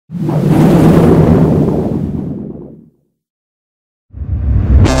Pozdrav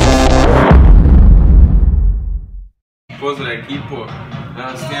ekipo,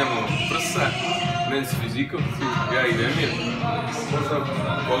 danas snimamo prsa, meni su Fizikovci, ja i Demir.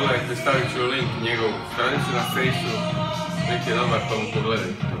 Pogledajte, stavit ću link njegovu stranicu na Fejsu, nek je dobar pa mu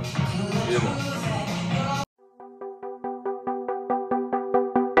pogledajte to. Idemo.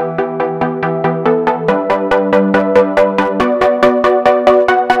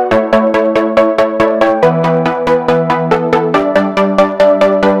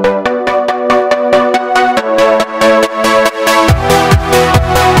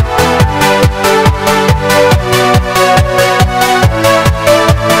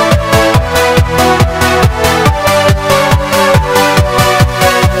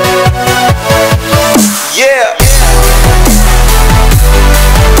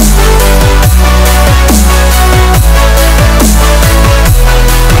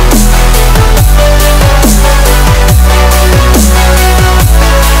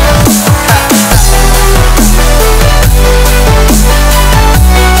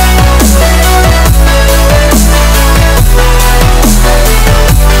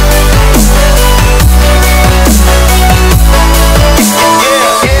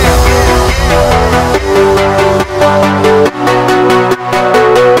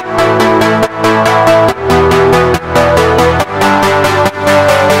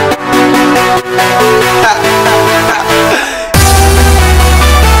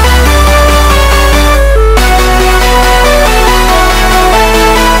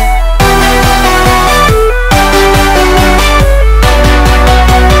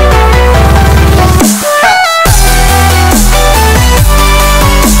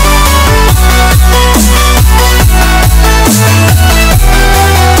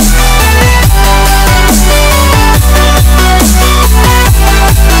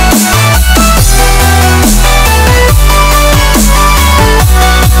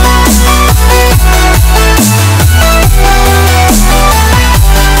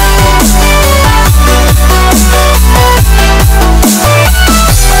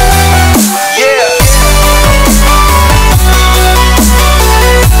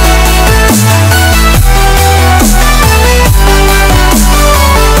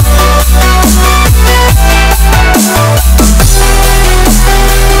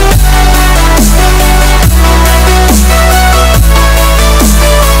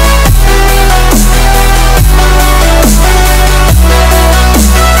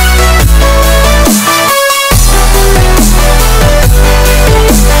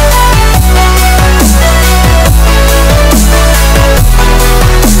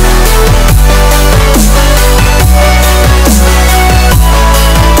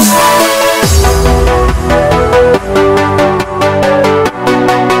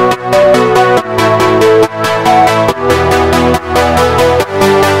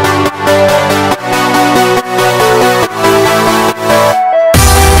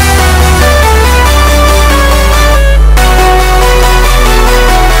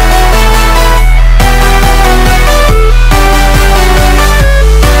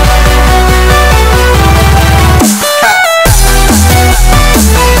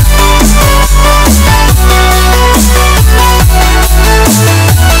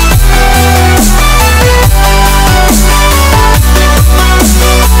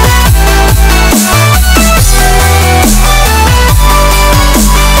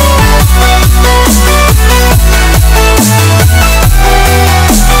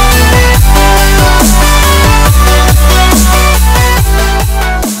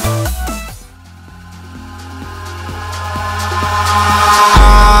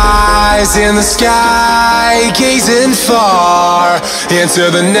 In the sky, gazing far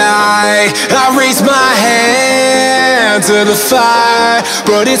into the night, I raise my hand to the fire,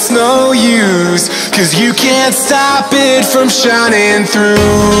 but it's no use, 'cause you can't stop it from shining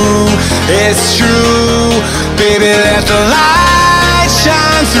through. It's true, baby, let the light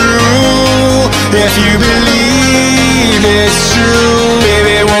shine through. If you believe it's true,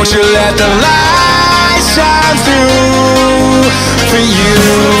 baby, won't you let the light shine through for you,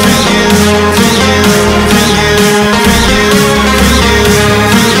 for you, for you, for you, for you, for you, for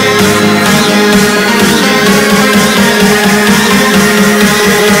you, for you,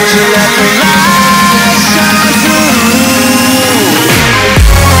 won't you let the light shine through?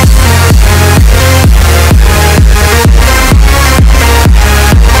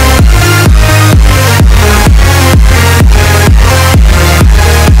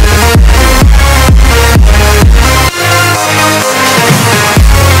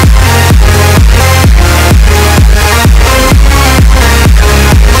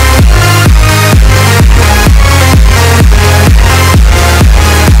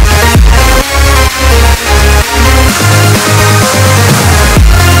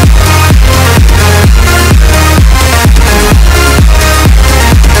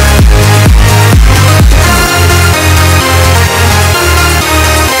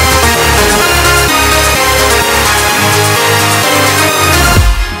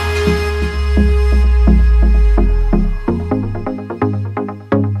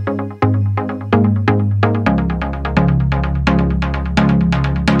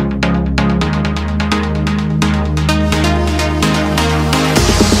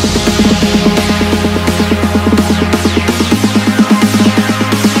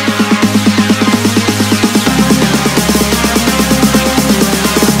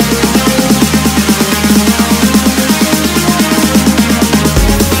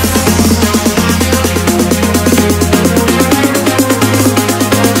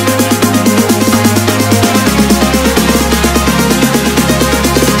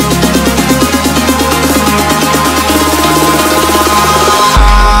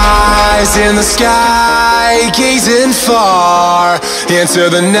 the sky, gazing far into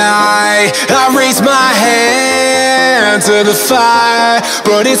the night. I raise my hand to the fire,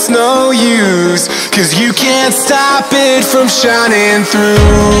 but it's no use, 'cause you can't stop it from shining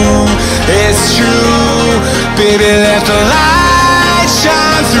through. It's true, baby, let the light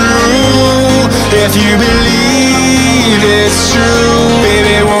shine through. If you believe it's true,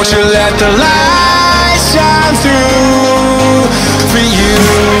 baby, won't you let the light